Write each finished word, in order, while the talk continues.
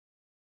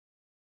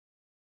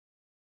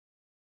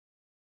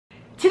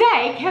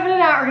Today, Kevin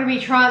and I are going to be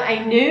trying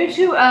a new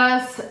to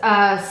us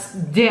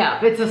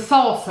dip. It's a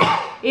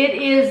salsa. It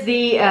is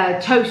the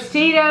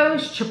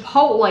Tostitos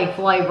Chipotle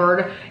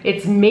flavored.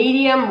 It's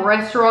medium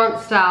restaurant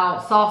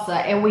style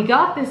salsa. And we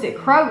got this at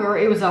Kroger.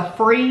 It was a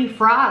free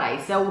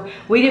Friday. So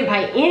we didn't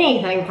pay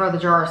anything for the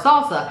jar of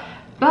salsa.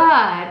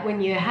 But when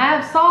you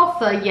have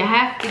salsa, you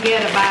have to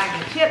get a bag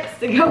of chips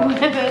to go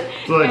with it.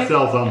 So they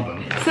sell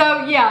something.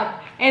 So yeah.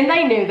 And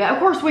they knew that. Of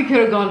course, we could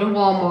have gone to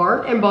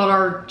Walmart and bought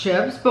our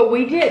chips, but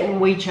we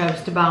didn't. We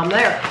chose to buy them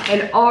there.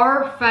 And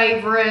our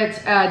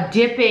favorite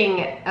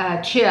dipping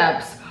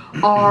chips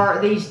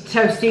are these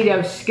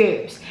Tostitos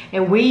scoops.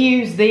 And we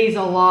use these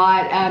a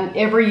lot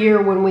every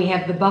year when we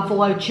have the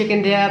buffalo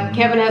chicken dip.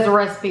 Kevin has a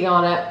recipe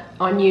on it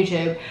on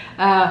YouTube.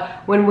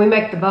 When we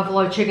make the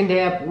buffalo chicken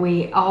dip,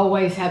 we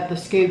always have the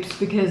scoops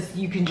because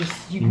you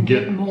can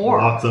get more.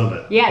 Lots of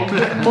it. Yeah, you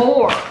get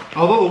more.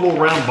 Although the little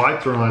round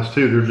bites are nice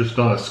too, they're just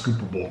not as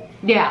scoopable.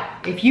 Yeah,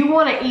 if you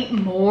want to eat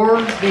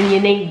more, then you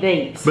need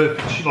these. But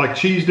like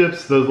cheese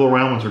dips, those little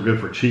round ones are good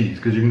for cheese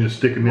because you can just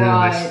stick them in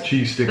and the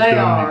cheese sticks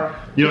down.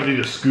 You don't need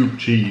to scoop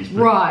cheese.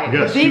 Right,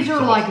 but these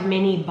are like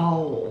mini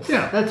bowls.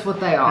 Yeah. That's what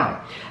they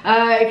are.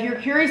 Yeah. If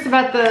you're curious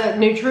about the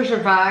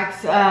nutrition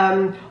facts,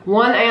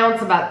 1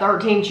 ounce, about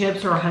 13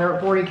 chips or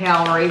 140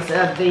 calories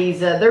of these.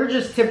 They're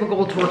just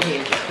typical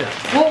tortilla chips.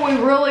 Yeah. What we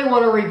really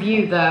want to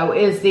review though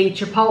is the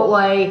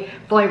Chipotle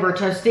flavor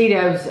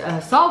Tostitos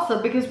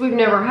salsa because we've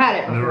never had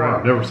it before.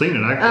 I've never seen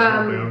it actually. I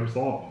don't think I ever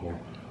saw it before.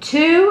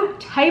 2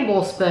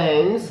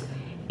 tablespoons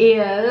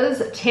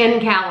is 10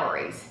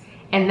 calories.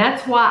 And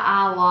that's why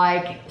I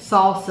like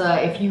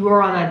salsa. If you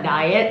are on a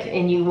diet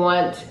and you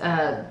want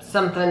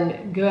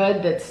something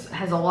good that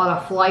has a lot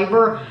of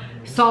flavor,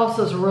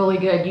 salsa's really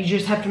good. You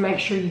just have to make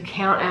sure you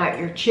count out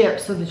your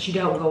chips so that you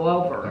don't go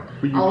over.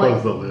 Will you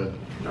close the lid?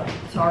 Oh,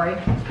 sorry.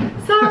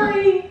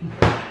 Sorry.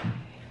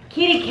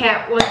 Kitty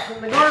cat wants from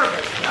the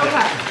garbage.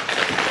 Okay.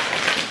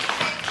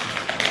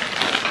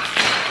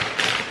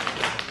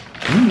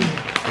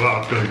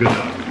 Wow, it's got a good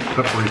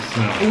peppery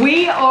smell.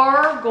 We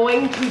are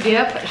going to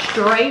dip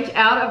straight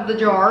out of the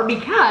jar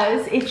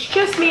because it's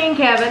just me and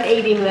Kevin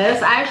eating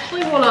this.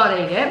 Ashley will not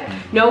eat it.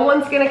 No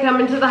one's going to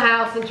come into the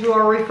house, into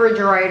our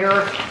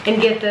refrigerator,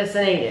 and get this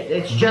and eat it.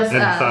 It's just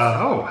us.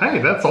 Oh, hey,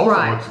 that's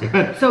also looks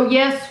good. So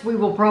yes, we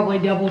will probably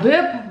double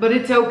dip, but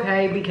it's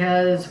okay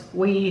because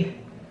we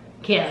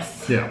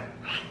kiss. Yeah,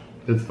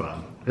 it's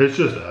fine. It's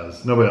just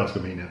us. Nobody else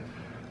can eat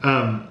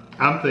it.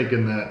 I'm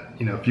thinking that,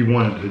 you know, if you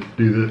wanted to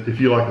do this, if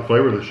you like the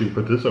flavor of this, you can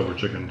put this over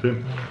chicken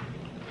too.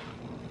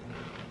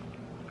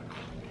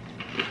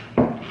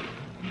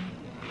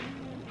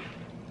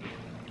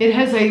 It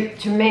has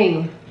to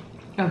me,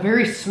 a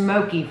very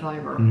smoky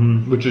flavor.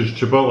 Which is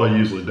Chipotle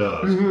usually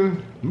does.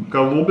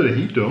 Got a little bit of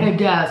heat to them. It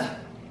does.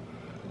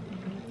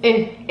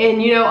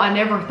 And you know, I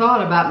never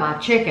thought about my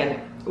chicken.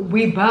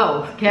 We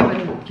both,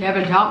 Kevin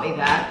taught me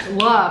that,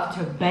 love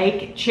to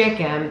bake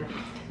chicken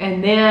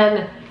and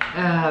then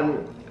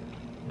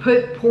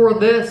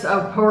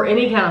pour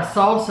any kind of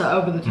salsa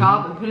over the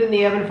top and put it in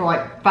the oven for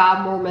like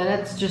 5 more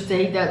minutes just to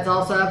heat that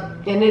salsa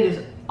up, and it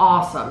is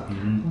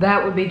awesome.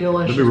 That would be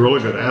delicious. It'd be really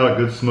good. Add a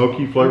good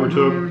smoky flavor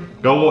to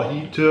it. Got a little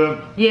heat to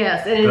it.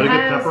 Yes, and it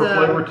has pepper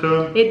flavor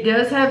to it. It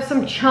does have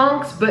some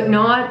chunks, but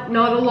not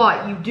a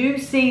lot. You do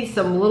see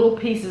some little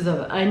pieces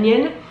of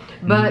onion,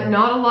 but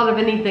not a lot of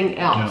anything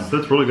else. Yeah,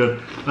 that's really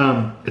good.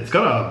 It's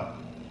got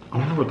I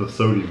wonder what the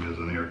sodium is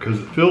in here because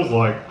it feels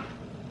like.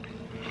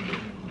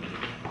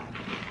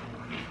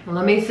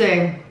 Let me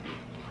see.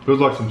 Feels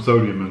like some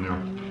sodium in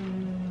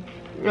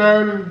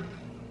there.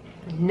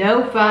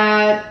 No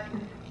fat,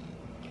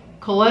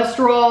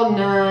 cholesterol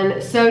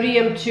none,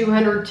 sodium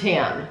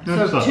 210.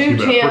 That's so not too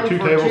 210 bad. For 2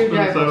 for tablespoons, 2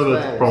 tablespoons.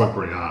 That's probably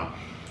pretty high.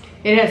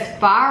 It has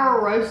fire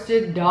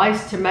roasted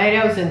diced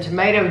tomatoes and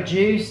tomato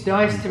juice,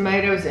 diced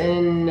tomatoes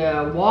and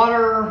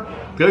water.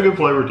 It's got a good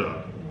flavor to it.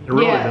 It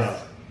really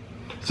does.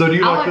 So do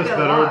you like this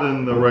better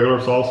than the regular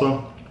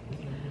salsa?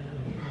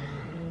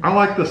 I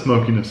like the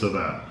smokiness of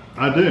that.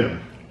 I do.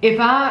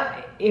 If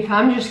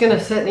I'm just gonna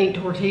sit and eat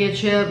tortilla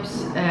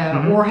chips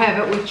or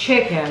have it with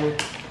chicken,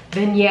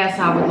 then yes,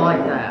 I would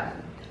like that.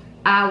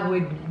 I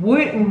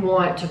wouldn't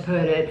want to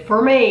put it,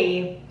 for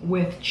me,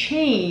 with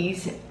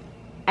cheese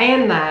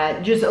and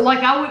that, just like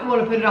I wouldn't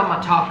want to put it on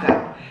my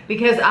taco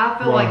because I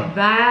feel like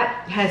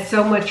that has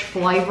so much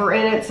flavor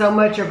in it, so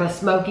much of a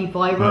smoky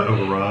flavor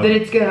that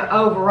it's gonna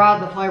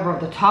override the flavor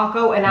of the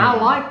taco, and I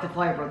like the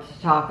flavor of the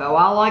taco.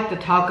 I like the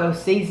taco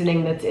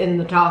seasoning that's in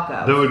the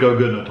taco. That would go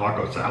good in a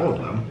taco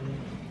salad though.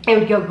 It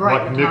would go great.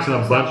 Like mixing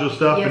a bunch of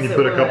stuff and you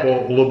put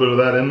a little bit of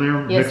that in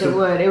there. Yes, it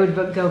would. It would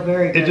go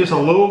very good. It's just a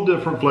little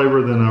different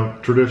flavor than a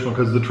traditional,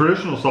 because the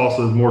traditional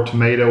salsa is more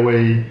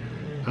tomatoey,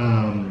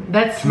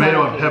 that's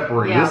tomato and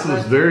peppery. Yeah, this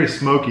is very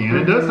smoky, and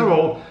it does have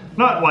a,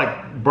 not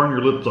like burn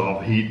your lips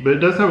off heat, but it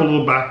does have a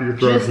little back of your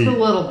throat heat. Just a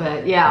little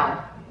bit,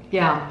 yeah.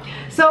 Yeah.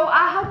 So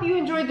I hope you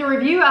enjoyed the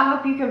review. I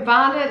hope you can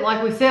find it.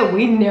 Like we said,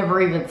 we've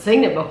never even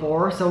seen it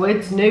before, so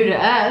it's new to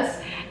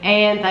us.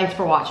 And thanks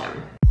for watching.